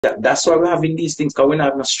That's why we're having these things, because we're not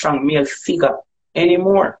having a strong male figure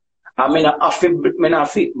anymore. I mean, I have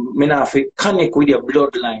to connect with your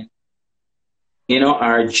bloodline,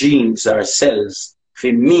 our genes, our cells.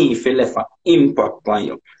 For me, if you left an impact on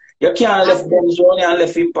you. You can't left Benz only and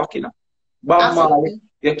left impact. Bob Marley,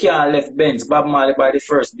 you can't left Benz. Bob Marley by the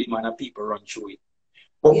first big man and people run through it.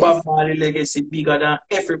 But Bob Marley legacy bigger than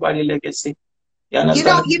everybody legacy. You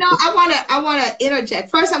understand? I wanna interject.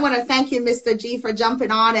 First, I want to thank you, Mr. G, for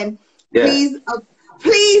jumping on, and please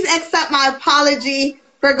accept my apology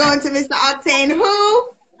for going to Mr. Octane. Who?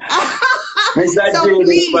 Mr. So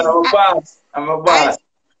G, but I'm a boss.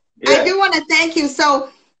 I do want to thank you. So,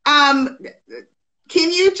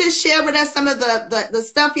 can you just share with us some of the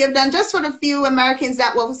stuff you've done, just for the few Americans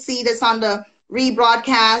that will see this on the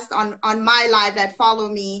rebroadcast on my live that follow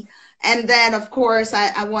me? And then, of course,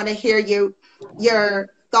 I want to hear your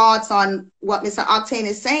thoughts on what Mr. Octane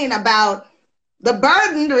is saying about the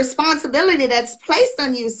burden, the responsibility that's placed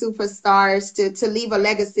on you superstars to leave a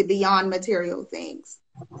legacy beyond material things.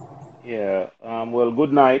 Yeah. Well,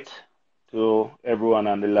 good night to everyone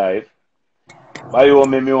on the live. Bye,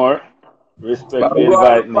 more. Respect me,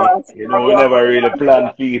 invite me. We never really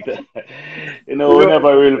plan feet. We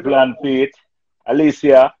never really plan feet.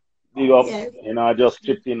 Alicia, big up. Yes. I just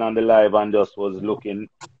chipped in on the live and just was looking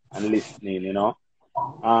and listening,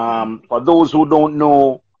 For those who don't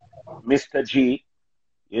know, Mr. G,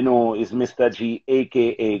 is Mr. G,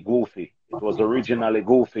 aka Goofy. It was originally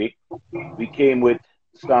Goofy. We came with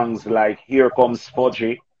songs like Here Comes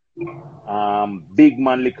Fudgy, Big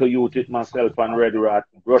Man Little Youth with myself and Red Rat,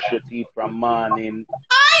 Brush Your Teeth from Morning.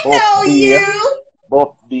 I know you.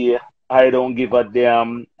 Buff Beer, I Don't Give a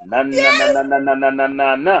Damn. Na na na na na na na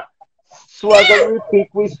na na. Swaggerific,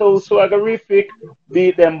 we so swaggerific.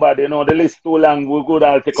 Beat them, but the list too long. We're good.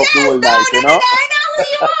 I'll take up the whole night, I know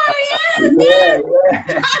who you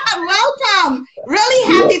are. Welcome. Really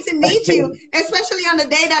happy to meet you, especially on the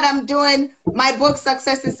day that I'm doing my book,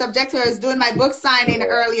 Success is Subjective. I was doing my book signing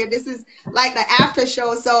earlier. This is like the after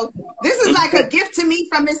show. So this is like a gift to me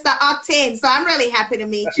from Mr. Octane. So I'm really happy to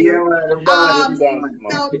meet you.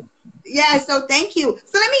 So thank you.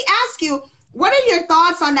 So let me ask you, what are your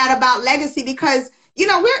thoughts on that about legacy? Because,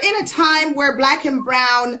 we're in a time where Black and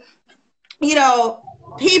brown,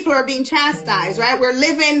 people are being chastised, right? We're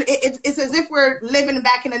living, it's as if we're living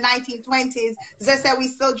back in the 1920s. As I said, we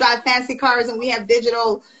still drive fancy cars and we have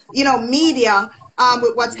digital, media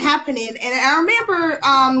with what's happening. And I remember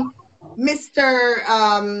Mr.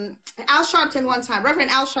 Al Sharpton one time, Reverend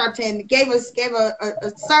Al Sharpton gave a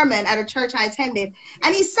sermon at a church I attended.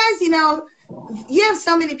 And he says, you have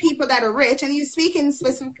so many people that are rich, and he's speaking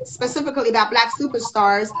specifically about Black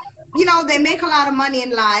superstars. They make a lot of money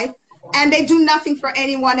in life, and they do nothing for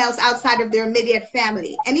anyone else outside of their immediate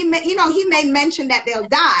family. And he made mention that they'll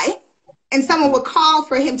die, and someone will call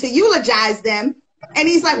for him to eulogize them. And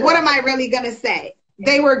he's like, what am I really going to say?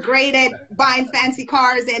 They were great at buying fancy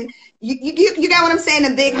cars, and you got what I'm saying,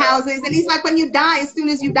 in big houses. And he's like, when you die, as soon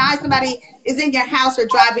as you die, somebody is in your house or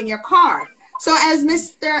driving your car. So as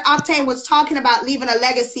Mr. Octane was talking about leaving a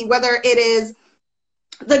legacy, whether it is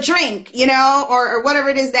the drink, or whatever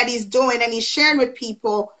it is that he's doing, and he's sharing with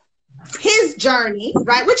people his journey,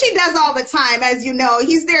 right? Which he does all the time, as you know.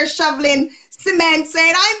 He's there shoveling cement,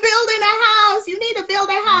 saying, I'm building a house. You need to build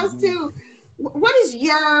a house too. What is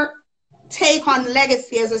your take on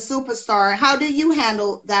legacy as a superstar? How do you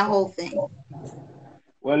handle that whole thing?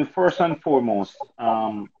 Well, first and foremost,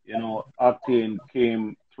 Octane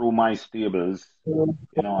came through my stables,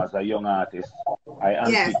 as a young artist. I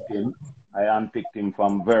unpicked him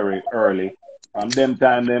from very early. From them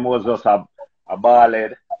time, them was just a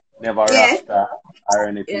ballad, never Rasta or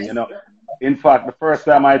anything, In fact, the first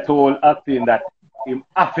time I told Octane that him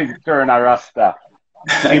have to turn a Rasta,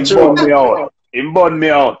 he burned me out. He burned me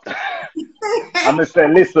out. And I say,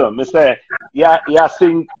 listen, you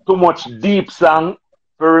sing too much deep song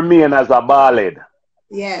to remain as a ballad.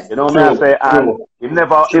 Yes. What I say? And he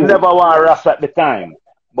never want to rust at the time.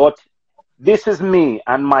 But this is me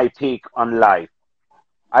and my take on life.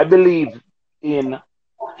 I believe in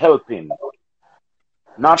helping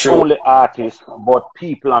not only artists, but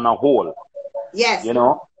people on a whole. Yes.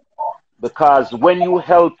 Because when you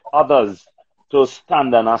help others to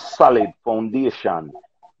stand on a solid foundation,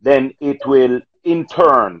 then it will in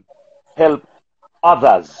turn help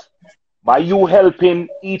others. By you helping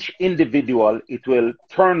each individual, it will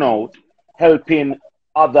turn out helping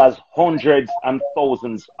others, hundreds and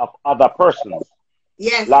thousands of other persons.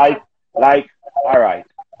 Yes. Like, all right,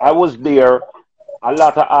 I was there. A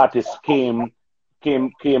lot of artists came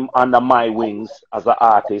under my wings as an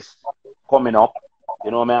artist coming up.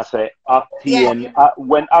 You know me I say Yes. Octane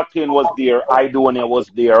when Octane was there, Idonia was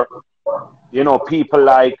there. You know, people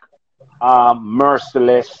like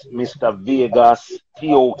Merciless, Mr. Vegas,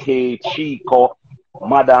 TOK, Chico,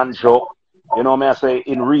 Madanjo. You know me I say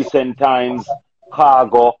in recent times,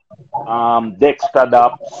 Cargo, Dexter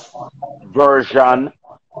Daps, Version.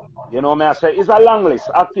 You know me I say it's a long list.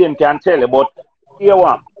 Octane can tell you, but here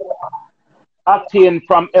one. Octane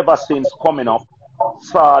from ever since coming up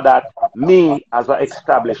saw that me as an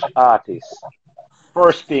established artist,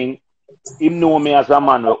 first thing, him know me as a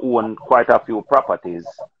man who own quite a few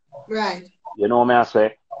properties. Right. You know me I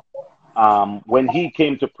say. When he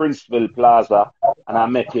came to Princeville Plaza and I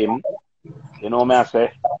met him, you know me I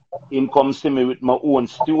say, him come see me with my own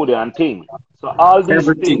studio and thing. So all these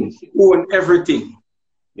Everything. things, Own everything.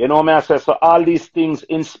 you know me I say, so all these things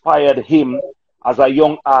inspired him as a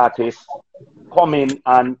young artist coming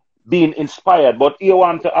and being inspired. But he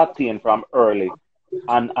want to Octane from early.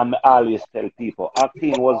 And I always tell people,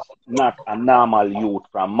 Octane was not a normal youth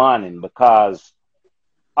from morning because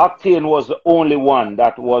Octane was the only one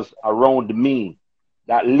that was around me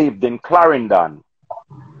that lived in Clarendon.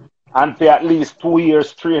 And for at least 2 years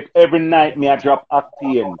straight, every night me I drop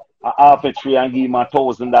Octane a half a tree and give him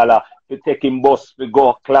 $1,000 to take him bus to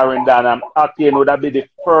go Clarendon. And Octane would have been the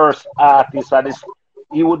first artist at this.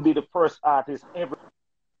 He would be the first artist every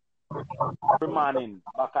morning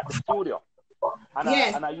back at the studio. And I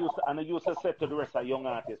Yes. and I used to say to the rest of young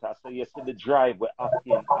artists, I say, you see the drive where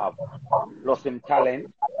Octane have, plus him talent,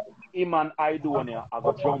 him and Idonia are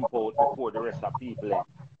gonna jump out before the rest of people in.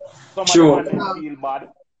 Some of them Sure. and them feel bad,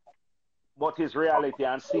 but it's reality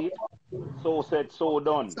and see it. So said, so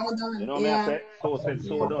done. So You done. know me I Yeah. say? So said,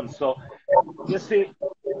 so Yeah. done. So you see,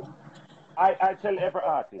 I tell every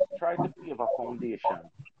artist, try to pave a foundation.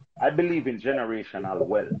 I believe in generational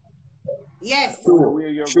wealth. And Yes. only Sure.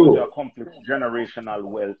 way you're going to Sure. accomplish generational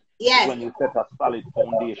wealth is Yes. when you set a solid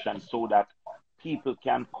foundation so that people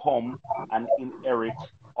can come and inherit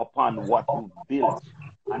upon what you've built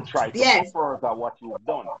and try to Yes. further what you've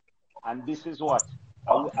done. And this is what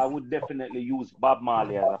I would definitely use Bob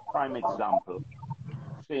Marley as a prime example,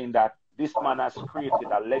 saying that this man has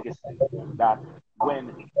created a legacy that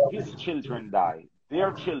when his children die,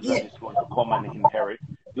 their children Yes. is going to come and inherit,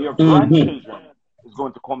 their Mm-hmm. grandchildren is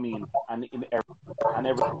going to come in and inherit and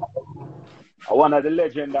everything. One of the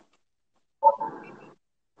legend that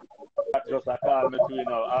just a call me to, you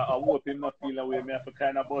know, I hope him not feeling away. Me have to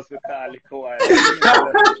kind of bust the call,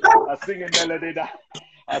 a singing melody that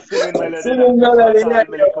Singing just a melody, yeah, call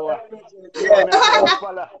me, you know, yeah. me have to go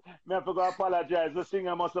me have to go apologize. The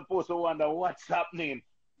singer must supposed to wonder what's happening.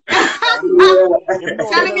 Him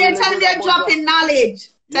know me Tell him not you're really telling good me at you're buzzer. dropping knowledge.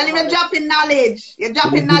 Tell Yeah, him you're man. dropping knowledge. You're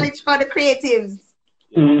dropping Mhm. knowledge for the creatives.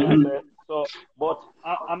 You know me I Mhm. say. So, but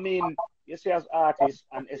I mean, you see, as artists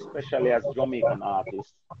and especially as Jamaican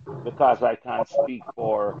artists, because I can't speak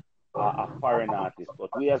for a foreign artist,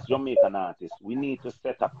 but we as Jamaican artists, we need to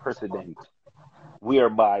set a precedent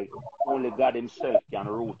whereby only God Himself can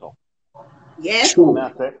root up. You Yes. know me I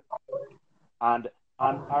True. say. And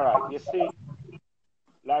all right, you see,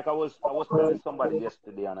 like I was telling somebody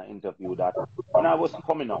yesterday on an interview that when I was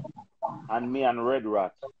coming up, and me and Red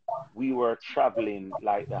Rat, we were traveling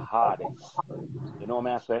like the hardest. You know what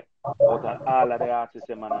I say? Out of all of the artists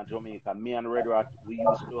in man in Jamaica, me and Red Rat, we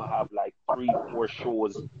used to have like 3, 4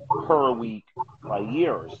 shows per week for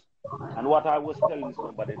years. And what I was telling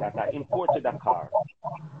somebody that I imported a car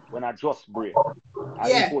when I just break. I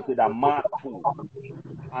Yeah. imported a Mark II.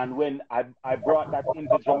 And when I brought that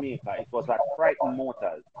into Jamaica, it was at Crichton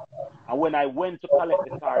Motors. And when I went to collect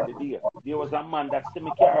the car the day, there was a man that see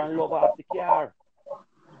me car and love off the car.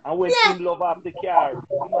 And when Yeah. him love off the car,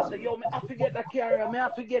 he must say, yo, me have to get that car, me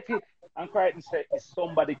have to get it. And Crichton said, it's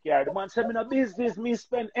somebody car. The man said, me no business, me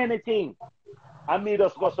spend anything. And me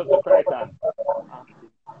just go so to Crichton. Ask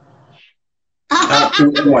him how much. Ask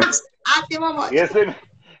him how much. Ask him how much. Yes, him.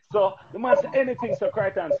 So the man said anything, so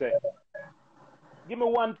Crichton said, give me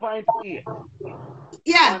 1.8.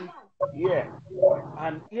 Yeah. One, yeah.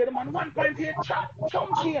 And yeah, the man 1.8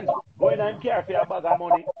 chum change. Go in and care for a bag of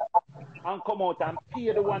money and come out and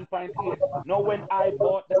pay the 1.8. Now, when I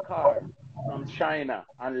bought the car from China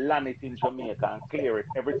and land it in Jamaica and clear it,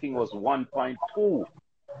 everything was 1.2.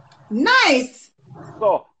 Nice.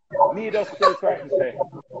 So, me just sell right and say,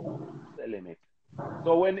 selling it.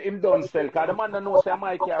 So when him done sell, cause the man don't know say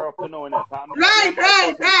my car up to now, innit? Me Right, and my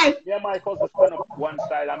right, cousin, right. me and my cousin stand up one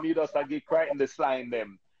side and me just a give Crichton the slime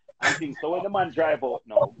them and things. So when the man drive out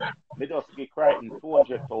now, me just give Crichton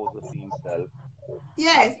 200,000 for himself.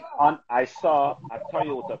 Yes. And I saw a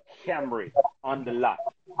Toyota Camry on the lot.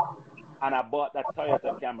 and I bought that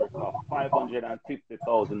Toyota Camry for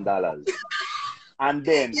 $550,000. And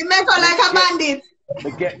then You make her like a bandit.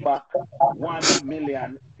 we get back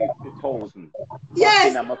 1,050,000 back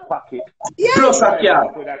Yes. in my pocket. Yes. Plus a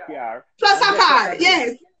car. With a car. Plus a car.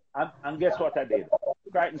 Yes. And guess what I did?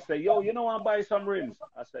 Crichton said, yo, you know I buy some rims?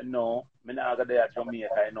 I said, no, I'm not going to there at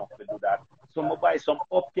Jamaica enough to do that. So I buy some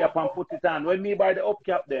upcap and put it on. When me buy the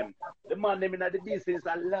upcap them, the man them in the business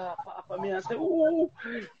I laugh at me and say, oh,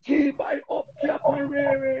 gee, buy upcap and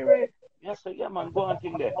ray. I said, yeah man, go on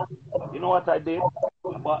thing there. You know what I did?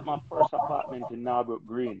 I bought my first apartment in Norbert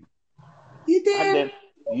Green. You did? And then,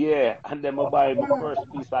 yeah, and then I buy my first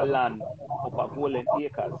piece of land up at Golden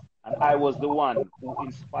Acres. And I was the one who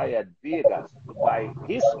inspired Vegas to buy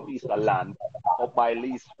his piece of land up by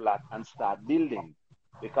lease flat and start building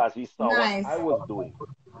because he saw what I was doing.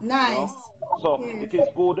 Nice. You know? So it is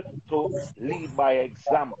good to lead by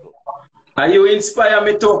example. And you inspire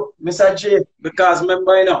me too, Mr. J, because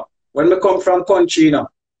remember, you know, when we come from country, you know,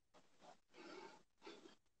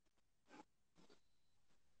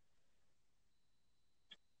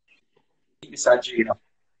 Mr. J, you know,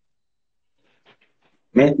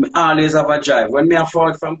 me always have a drive. When me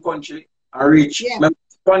fall from country and reach,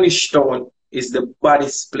 Spanish Town is the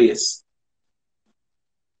baddest place.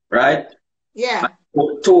 Right? Yeah.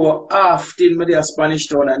 And too often me there Spanish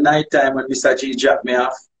Town at night time when Mr. G drop me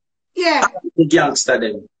off. Yeah. The gangster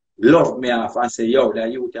them love me off and say, yo, the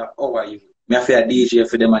youth, how are you? Me have a DJ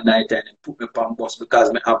for them at night time and put me on bus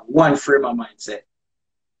because me have one frame of mind say,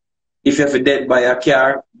 if you're dead by a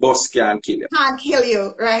car, bus can't kill you. Can't kill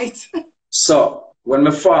you, right? So when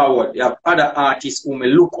me forward, you have other artists who me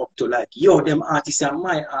look up to like, yo, them artists are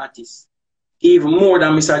my artists. Even more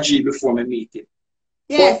than Mr. G before me meet him.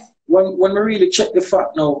 Yes. But when we really check the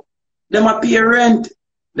fact now, them are pay rent.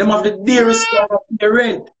 Them have the dearest of pay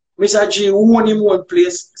rent. Mr. G own him one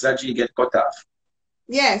place, Mr. G get cut off.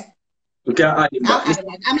 Yes. We can add him back.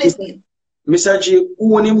 I'm listening. Mr. G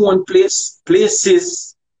own him one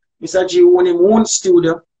places. Mr. G own him one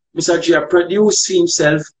studio. Mr. G produce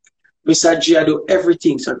himself. Mr. G do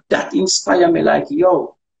everything. So that inspire me like,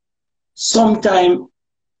 yo, sometime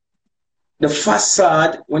the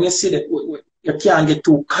facade, when you see that, you can't get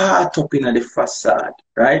too caught up in the facade,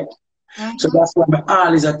 right? So that's why I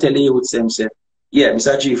always tell you with them, say, yeah,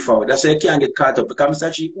 Mr. G forward. That's why you can't get caught up because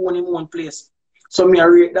Mr. G own him one place. So me I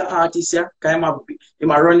rate the artist, yeah, because he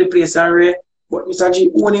might run the place and rate, but Mr. G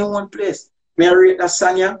own him one place. Me I rate the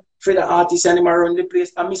song, yeah, for the artist and he might run the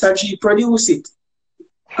place, and Mr. G produce it.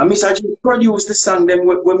 And Mr. G produce the song them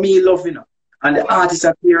with me love, you know. And the artist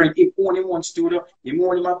appearing, he own him one studio, he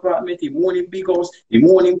own him apartment, he own him big house, he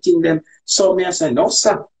own him thing them. So me I say, no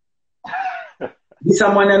sir. This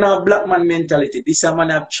a man have black man mentality. This a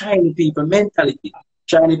man have Chinese people mentality.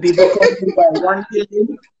 Chinese people come by 1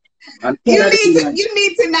 billion. And you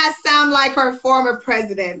need to not sound like our former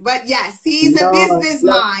president, but yes, he's a business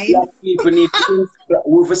mind. Black people need to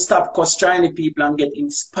we will stop because Chinese people and get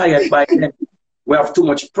inspired by them. We have too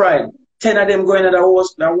much pride. 10 of them going to the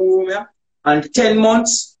house, the room, yeah, and 10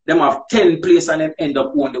 months, them have 10 places and them end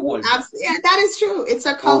up on the world. Yeah, that is true. It's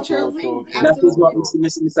a cultural thing. That is what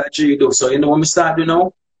Mr. G do. So you know what me start do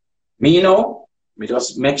now? Me, you know, me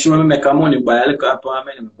just make sure I make a money, buy a little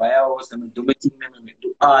apartment, buy a house, and do my thing, me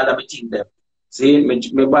do all of my thing them. See,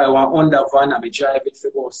 me buy one Honda van and me drive it for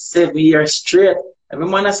about 7 years straight. Every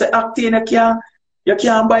man I say, octane, you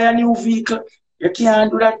can't buy a new vehicle. You can't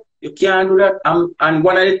do that. You can't do that. And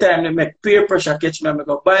one of the time they make peer pressure catch me, I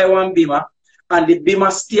go buy one Beamer, and the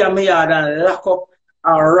Beamer stay in my yard and lock up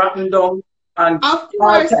and rotten down. And of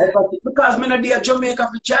course. Because me not there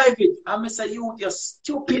Jamaica to drive it. And I say, you're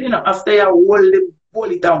stupid, you know, after you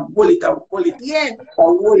hold it down. Yeah. And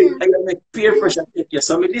hold it, and you make peer pressure take you.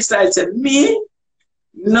 So me decide, say, me?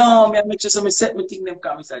 No, me make sure so me set me thing them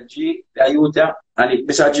come Mr. G, the youth, and if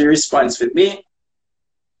Mr. G responds with me,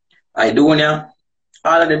 I do now.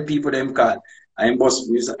 All of them people them call. I'm boss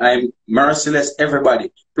music, I'm merciless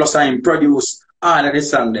everybody. Plus I'm produce all of the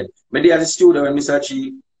song them. Me there at the studio when Mr.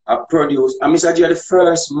 G produce, and Mr. G are the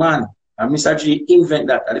first man. And Mr. G invent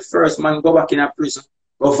that. The first man go back in a prison,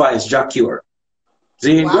 go vice Jacure.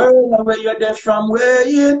 Saying, girl, where you there from, where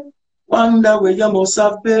you? Wonder where you must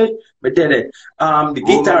have been. But then the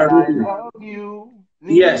guitar.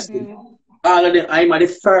 Yes. All of them, I'm the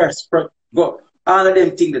first go. All of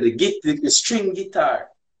them think that the string guitar,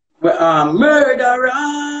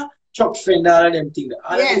 murderer, Chuck Friend, all of them think that.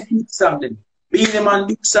 All of them big song them. Being them and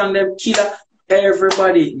big song them, killer,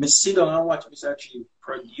 everybody. Me sit down and watch Mr. G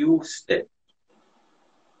produce them.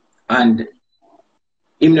 And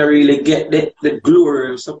him not really get the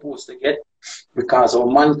glory he's supposed to get because of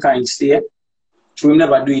mankind stay. True, him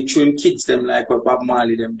never do it. True, him kids them like what Bob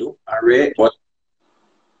Marley them do. Alright, but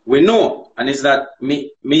we know, and it's that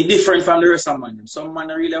me different from the rest of man. Some man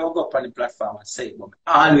really walk up on the platform and say it, but me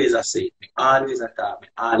always I say it. Me always I talk. Me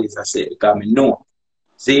always I say it because me know.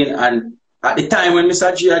 See, and at the time when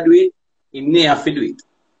Mr. G do it, he never do it.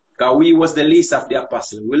 Because we was the least of the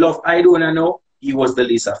apostle. We love I don't know, he was the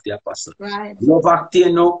least of the apostle. Right. We love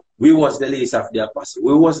Octane now, we was the least of the apostle.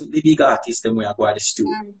 We wasn't the big artist them we are going to the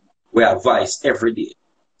studio. Right. We are vice every day.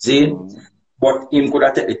 See? But him could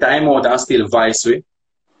have take the time out and still vice with.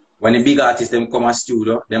 When the big artists them come to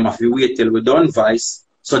studio, them have to wait till we done vice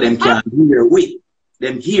so them can hear we.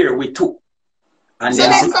 Them hear we too. And so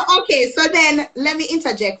then, so then let me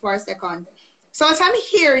interject for a second. So what I'm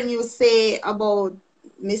hearing you say about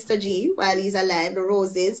Mr. G while he's alive, the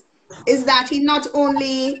roses, is that he not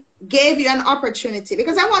only gave you an opportunity,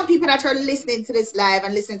 because I want people that are listening to this live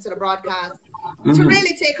and listening to the broadcast to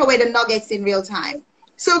really take away the nuggets in real time.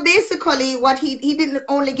 So basically what he didn't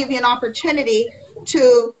only give you an opportunity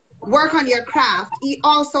to work on your craft, he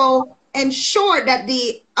also ensured that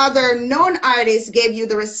the other known artists gave you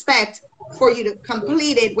the respect for you to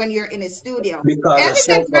complete it when you're in a studio. Because I think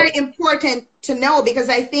that's very important to know, because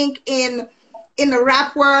I think in the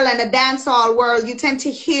rap world and the dancehall world, you tend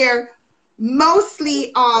to hear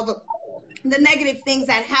mostly of the negative things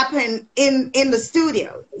that happen in the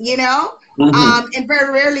studio, you know? And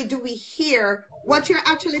very rarely do we hear what you're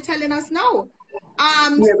actually telling us now.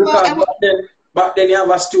 But then you have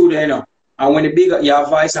a studio, you know, and when you have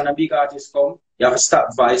Vice and a big artist come, you have to stop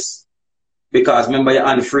Vice, because remember you're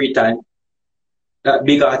on free time. That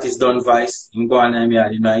big artist done Vice, you go on and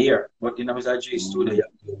you're not here. But in Mr. G studio,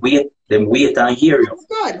 you wait and hear you.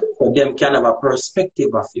 Good. So them can have a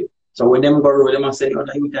perspective of you. So when them go around, them and say, oh,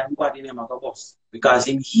 you time what in them a boss, because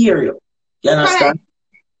him hear you. You understand? Correct.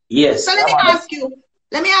 Yes. So let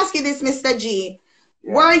me ask you this, Mr. G.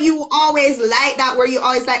 Yeah. Were you always like that? Were you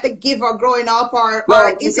always like the giver growing up, or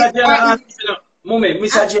is Mr. G an artist,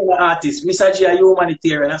 Mr. G an artist, Mr. G a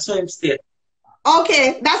humanitarian, that's why him stay.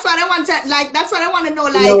 Okay, that's what I want to that's what I want to know.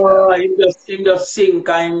 Like, no, him just sing,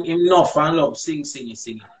 him enough and love sing. Him is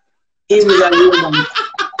a human.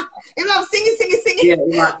 Him love singing.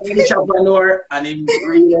 Yeah, him a entrepreneur and him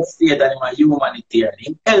real estate, and him a humanitarian.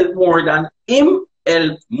 Him help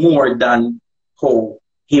more than how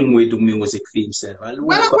him will do music for himself.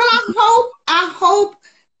 Well, I hope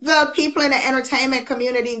the people in the entertainment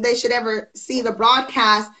community, they should ever see the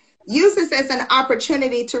broadcast, use this as an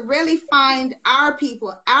opportunity to really find our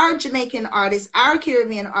people, our Jamaican artists, our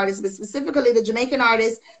Caribbean artists, but specifically the Jamaican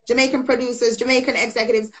artists, Jamaican producers, Jamaican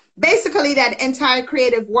executives, basically that entire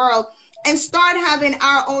creative world, and start having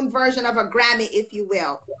our own version of a Grammy, if you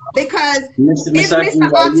will. Because if Mr.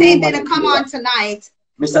 Octane didn't come on tonight,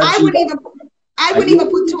 I wouldn't even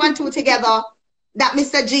put two and two together that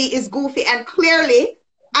Mr. G is goofy. And clearly,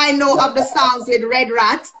 I know of the songs with Red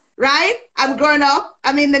Rat, right? I'm growing up.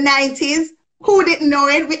 I'm in the 90s. Who didn't know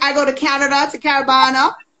it? I go to Canada, to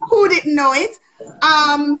Carabana. Who didn't know it?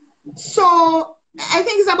 So I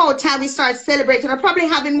think it's about time we start celebrating. We're probably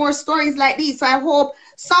having more stories like these. So I hope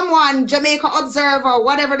someone, Jamaica Observer,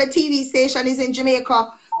 whatever the TV station is in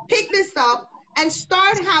Jamaica, pick this up and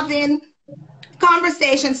start having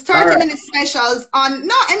conversations, 30-minute specials on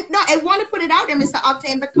I want to put it out there, Mr.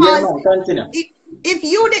 Octane, because if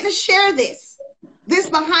you didn't share this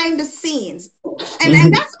behind the scenes,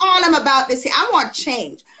 and that's all I'm about this year. I want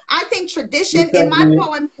change. I think tradition in my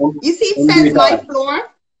poem, you see it says my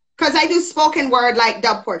floor, because I do spoken word like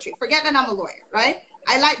dub poetry. Forget that I'm a lawyer, right?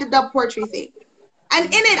 I like the dub poetry thing. And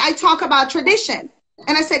in it, I talk about tradition.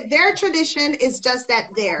 And I said, their tradition is just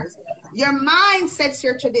that theirs. Your mind sets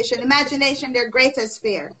your tradition, imagination, their greatest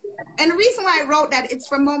fear. And the reason why I wrote that, it's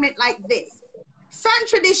for a moment like this. Certain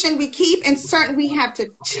tradition we keep and certain we have to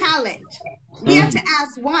challenge. We have to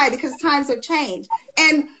ask why, because times have changed.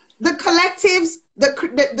 And the collectives,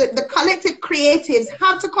 the collective creatives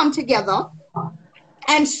have to come together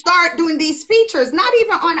and start doing these features, not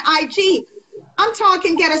even on IG. I'm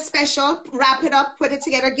talking get a special, wrap it up, put it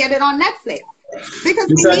together, get it on Netflix. Because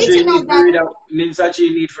we need to know that Mr. G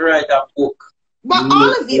need to write a book. But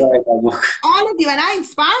all of you, and I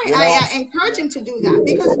inspire, I encourage him to do that,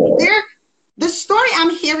 because the story I'm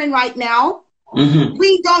hearing right now,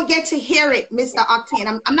 we don't get to hear it, Mr.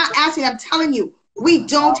 Octane. I'm not asking, I'm telling you, we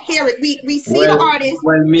don't hear it. We see the artists,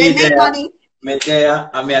 they make money. Me there,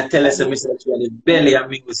 I mean, I tell us, Mr. G, the belly of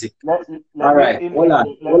music. All right, hold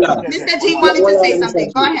on. Mr. G wanted to say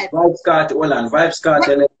something. Go ahead. Vibes Cartel, hold on. Vibes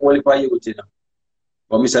Cartel, only for you, you know.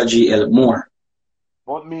 But Mr. G help more.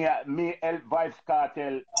 But me help Vibes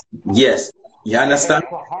Cartel. Yes, you understand?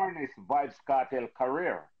 To harness Vibes Cartel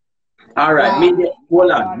career. All right, Wow. media,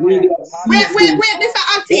 hold on. Media Wait, sees wait, you. wait, Mr.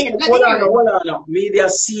 Oh, Octane, let me hold hear on, it. hold on. No. Media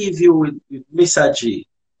sees you with Mr. G.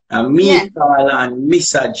 And me Yeah. call and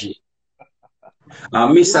Mr. G.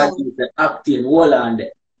 And Mr. G Wow. is the acting, hold on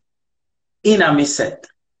there. In a me set.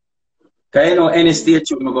 Because you know, any stage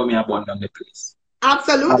you go me abandon the place. And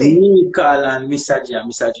Absolutely. me call and Mr. G and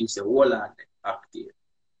Mr. G say, hold on there, acting.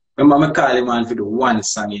 Remember, I call him on for the one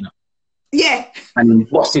song, you know. Yeah. And he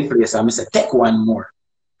bust the place and I say, take one more.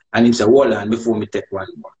 And he say, hold on before me take one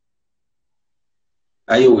more.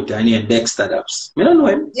 I you and he Dexter Daps. I don't know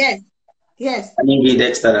him. Yes. Yes. And he give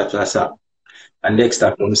Dexter Daps a song. And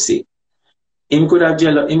Dexter come see. Him could have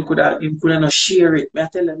him could have not share it. Me I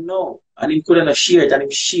tell him no. And him could have not share it and him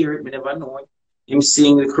share it, me never know it. Him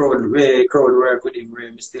seeing the crowd work with him,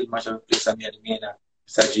 me still mash up the place and me and the main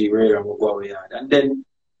Saji Ray and we go away. And then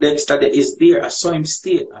Dexter is there. I saw him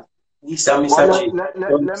stay. He saw me Well, Saji.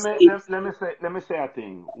 let me say a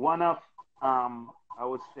thing. One of I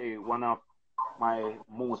would say one of my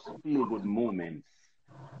most feel good moments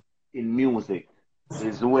in music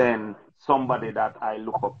is when somebody that I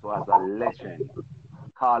look up to as a legend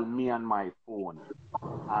called me on my phone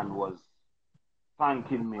and was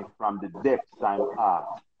thanking me from the depths I'm at.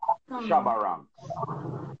 Oh. Shabba Ranks.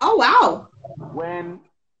 Oh, wow. When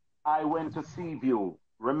I went to Seaview,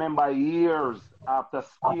 remember years after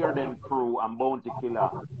Scare Them Crew and Bounty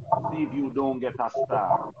Killer, Seaview don't get a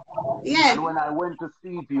star. And Yeah. when I went to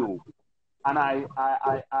Seaview, and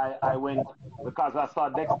I went because I saw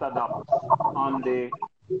Dexter Daps on the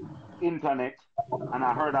internet, and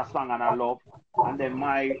I heard a song and I love. And then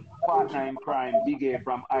my partner in crime, Big A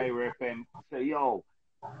from IRA FM, say, yo,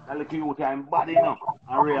 that look you time bad enough.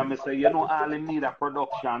 And Ray, I say, you know, all in need a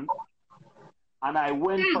production. And I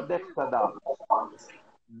went for Dexter Daps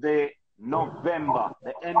the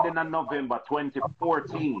ending of November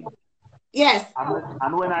 2014. Yes.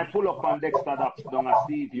 And when I pull up on Dexter Daps down a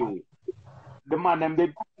sea view, the man them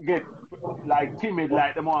they get like timid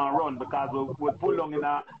like them want to run because we pull on in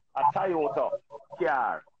a Toyota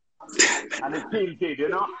car and it's tinted, you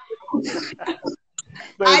know.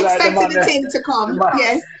 So I it's like expected the thing to come.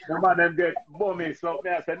 Yes. the man them get bummy. So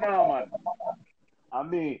me I said, no man.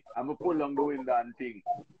 I'm a pull on the window and thing.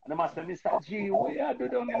 And I say, Mr. G, what you do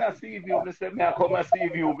down in a sea view? I said, me I come a sea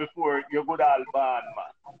view before you go to Alban,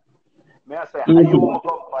 man. Me I say, are you Mm-hmm.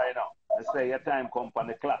 come by now? I say, your time come on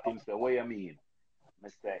the clock. Him say, what you mean? I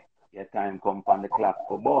say, your time come on the clock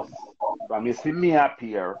for boss. From you see me up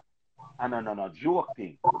here, and no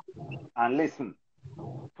joking. And listen,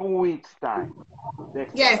 2 weeks time,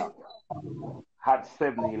 Dexter Yes. Dax had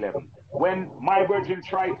 7-Eleven. When my Virgin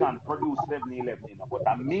Triton produced 7-Eleven, you know, but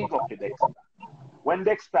I meet up to Dexter. When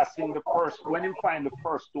Dexter sing the first, when he find the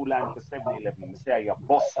first two lines for 7-Eleven, he say, your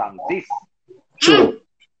boss sang this. True.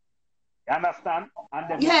 You understand? And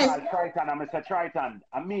then me Yes. call Triton and I say, Triton,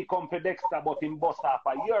 and me come for Dexter, but him boss half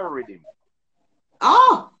a year with him.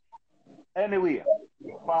 Oh. Anyway,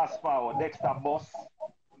 fast forward, Dexter boss,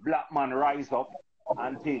 black man rise up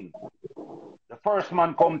and thing. The first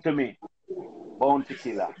man come to me, Bounty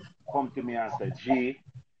Killer, come to me and say, G,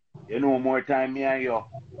 you know more time me and you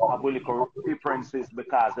have a little differences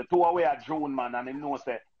because the two away are June man and him know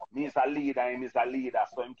say me is a leader, him is a leader,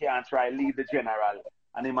 so him can't try lead the general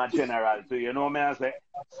and him a general too, you know me I say.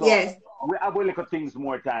 So Yes. we have a little things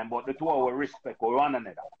more time, but the two our respect or one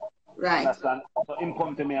another. Right. Understand? So him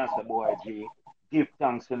come to me and say, boy G, give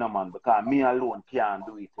thanks you know man, because me alone can't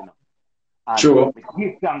do it, you know. And True.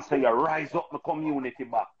 give thanks to you rise up the community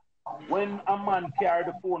back. When a man carry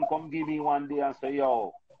the phone, come give me one day and say,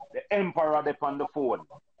 yo, the emperor up on the phone.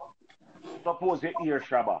 Suppose you hear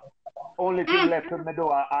Shabba. Only thing left in the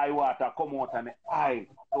door, I water come out and I,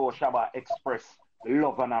 oh Shabba, express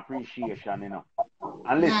love and appreciation, you know.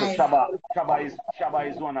 And listen, Nice. Shabba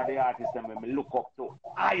is one of the artists that me look up to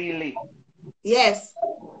highly. Yes.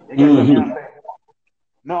 You get what me I Mm-hmm. say?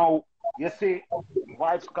 Now, you see,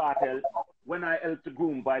 Vibes Cartel, when I help to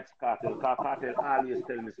groom Vibes Cartel, Cartel always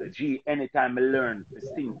tell me, say, gee, anytime I learn to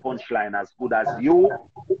sing punchline as good as you,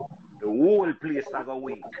 the whole place I go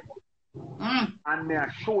weak. And me I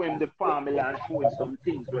show him the formula and show him some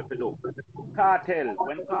things we have to do. Cartel,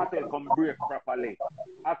 when Cartel come break properly,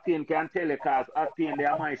 Octane can tell you because Octane they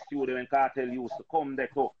are my studio when Cartel used to come there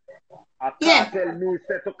too. A Yeah. Cartel me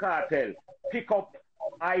say to Cartel, pick up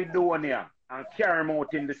Idonia and carry him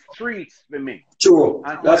out in the streets for me. True.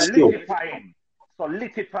 And That's true.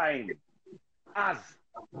 solidify him as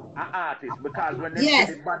an artist because when them see Yes.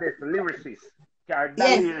 the baddest lyricist, carry that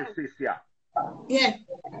Yes. lyricist here. Yeah.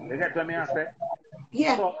 You get what I say?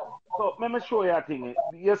 Yeah. So let me show you a thing.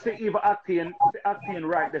 You see, if Octane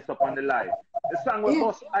write this up on the live. The song we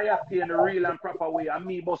bust I Octane in the real and proper way, and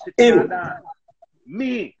me bust it Him. in dance.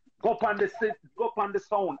 Me go up on the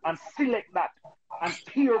sound and select that and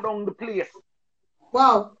tear down the place.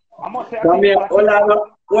 Wow. I must say, Hold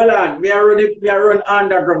on. Me I run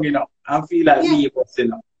underground, you know. I feel like me, but you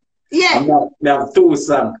know. Yeah. I have two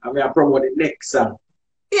songs. I promote the next song.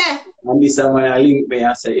 Yeah. And this man I link me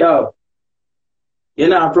and say, yo, you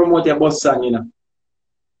know, I promote your boss song, you know.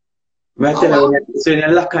 I tell you, so you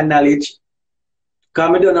lack of knowledge.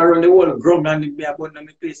 Because I don't around the whole ground and me about my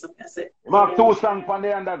place. I say, you have two songs from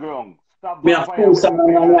the underground. Stop me have two songs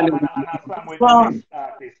and a song with the next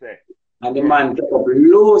artist. And the man take up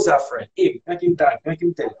loads of friends. Him, make him tell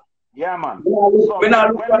you. Yeah, man. So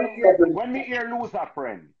when me hear Lose a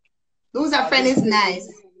Friend. Lose a Friend is nice.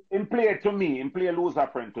 Him play Lose a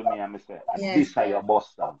Friend to me, and I say, this is your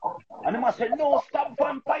boss song. And he must say, no, stop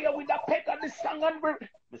vampire with a peck of this song. And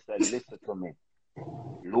I say, listen to me.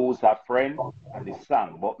 Lose a Friend and the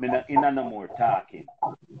song, but me not in no more talking.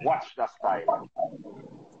 Watch the style.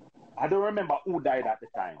 I don't remember who died at the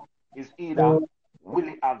time. It's either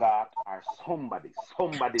Willie Agat or somebody.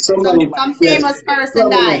 Some famous person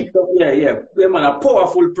died. Yeah. The man, a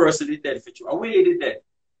powerful person did that for you. And Willie did that.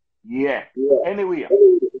 Yeah. Anyway,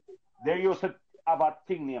 they used to have a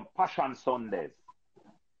thing named Passion Sundays.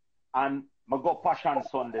 And I go Passion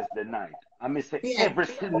Sundays the night. And I say every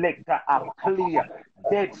selector are clear,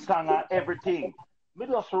 dead song and everything. Me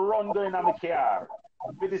just run going on my car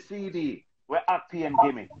with the CD where Octane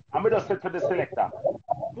give me. And I just say to the selector,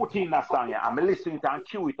 put in a song here, and I listen to it and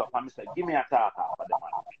cue it up, and I say, give me a talk for the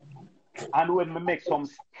man. And when we make some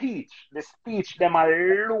speech, the speech them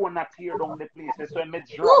alone a tear down the place. So when I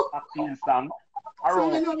drop Octane song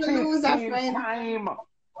around 15 time.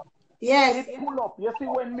 Yes. It pull up. You see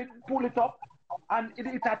when me pull it up and it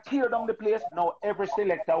a tear down the place. Now every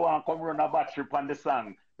selector want come run a battery on the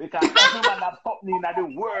song because everyone have something in the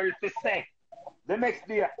world to say. The next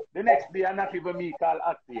day, I not even me call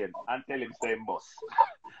Octane and tell him same boss.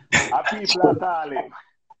 And people are calling.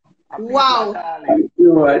 Wow.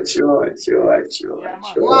 Sure. Yeah,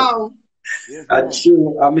 wow. Yes,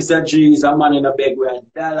 true. Mr. G is a man in a big way.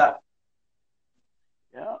 Dollar.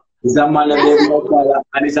 Yeah. He's a man that live in dollar,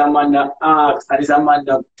 and he's a man that asks, and he's a man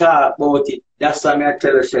that talk about it. That's why I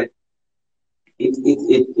tell you, shit.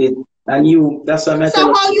 And you, that's why I tell you.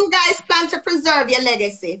 So how you guys plan to preserve your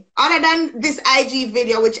legacy? Other than this IG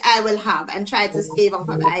video, which I will have and try to save off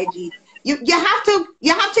of IG. You have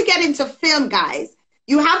to get into film, guys.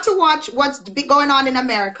 You have to watch what's going on in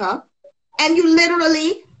America, and you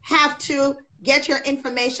literally have to get your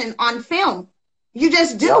information on film. You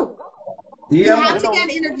just do. Yeah, you have to get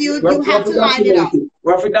interviewed. You have to line it up.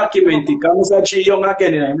 We have to document it. Because Mr. Young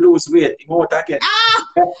again and lose weight. He won't again.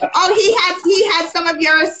 Oh, he had some of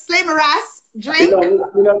your slim ass drink.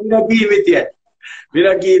 We don't give it yet.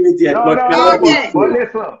 But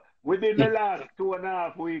listen, within the last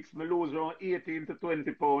 2.5 weeks, I lose around 18 to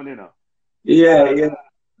 20 pounds, you know. Yeah.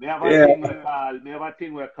 We have a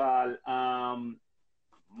thing we call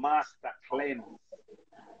Master Cleanse.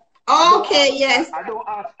 Okay, yes. I don't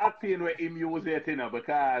ask Octane where him use it, you know,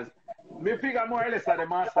 because me figure more or less that the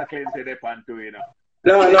Master Cleanse they pan to, you know.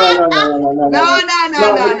 No.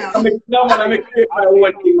 No, man, I make my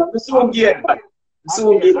own thing, man. Soon get, man.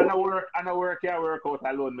 And I work out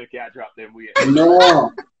alone, make you drop them weight.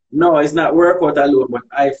 No, it's not work out alone, but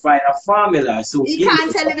I find a formula. So you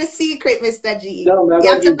can't tell you the secret, Mr. G. No, you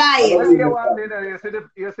have to buy it.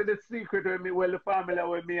 You see the secret with me, well, the formula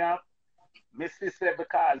with me up. My sister,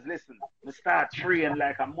 because listen, I start training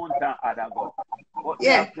like a month and a half ago. But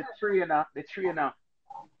the trainer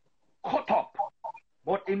cut up.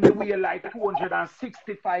 But in the way like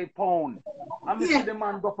 265 pounds. And I see the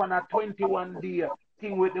man go on a 21-day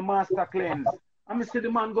thing with the Master Cleanse. And I see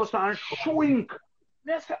the man goes and shrink.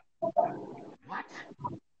 Yes, sir. What?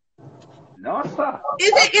 No, sir.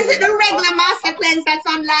 Is it the regular Master Cleanse that's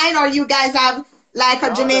online, or you guys have like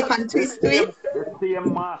a Jamaican twist to it? The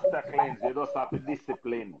same Master Cleanse. You just have to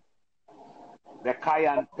discipline. The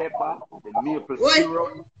cayenne pepper, the maple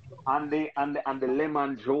syrup, and the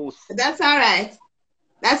lemon juice. That's all right.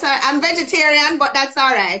 That's all right. I'm vegetarian, but that's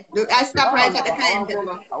all right. I stop right at the cayenne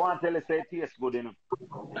pepper. I want to tell you, say it tastes good, you know. It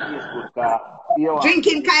tastes good.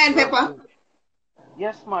 Drinking cayenne pepper.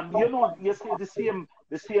 Yes, man. You know, you see the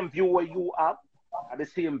same view where you have, and the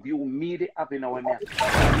same view me they have in our neck.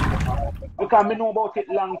 Because I know about it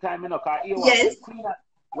long time, you know. Yes.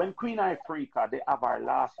 When Queen Africa, they have our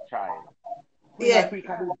last child. Queen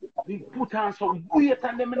Africa, they put on some weight,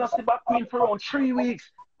 and then I see back Queen for around 3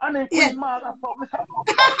 weeks. And then Queen Margaret thought,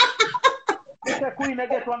 Mr. Queen, I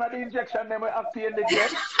get one of the injection, then we Octane the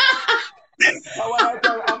jet.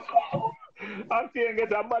 Octane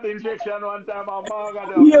get a bad injection one time on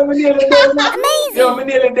Yeah, we nearly dead enough. Yeah, we Amazing.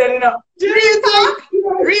 nearly dead enough. Real talk?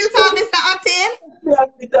 Real talk, Mr. Octane?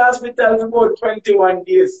 The hospital for about 21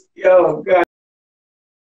 days. Yo, God.